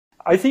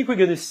I think we're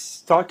going to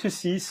start to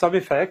see some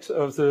effect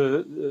of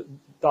the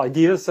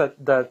ideas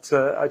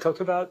that I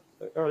talked about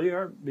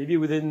earlier, maybe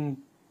within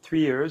 3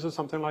 years or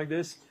something like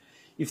this.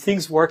 If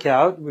things work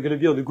out, we're going to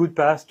be on a good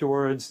path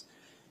towards,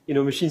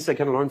 machines that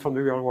can learn from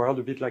the real world,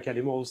 a bit like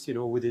animals,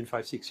 within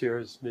 5, 6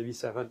 years, maybe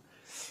 7.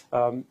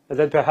 And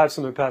then perhaps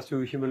on a path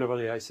to human-level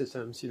AI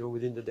systems,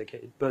 within the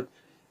decade. But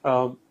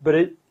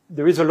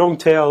there is a long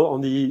tail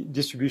on the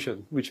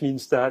distribution, which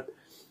means that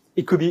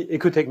it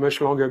could take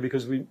much longer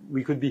because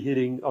we could be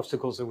hitting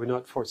obstacles that we're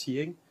not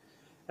foreseeing.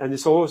 And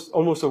it's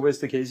almost always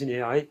the case in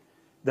AI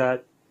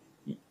that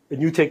a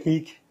new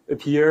technique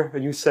appear, a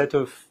new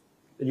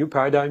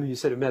paradigm, a new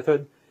set of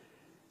method,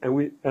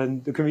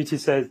 and the community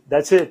says,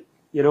 that's it.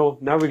 Now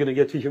we're going to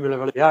get to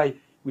human-level AI.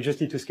 We just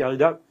need to scale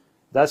it up.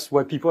 That's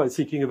what people are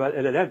thinking about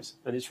LLMs,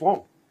 and it's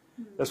wrong.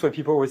 That's what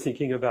people were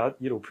thinking about,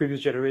 previous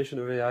generation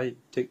of AI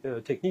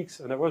techniques,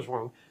 and that was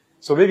wrong.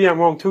 So maybe I'm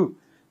wrong too.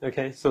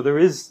 Okay, so there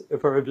is a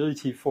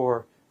probability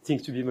for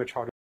things to be much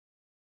harder.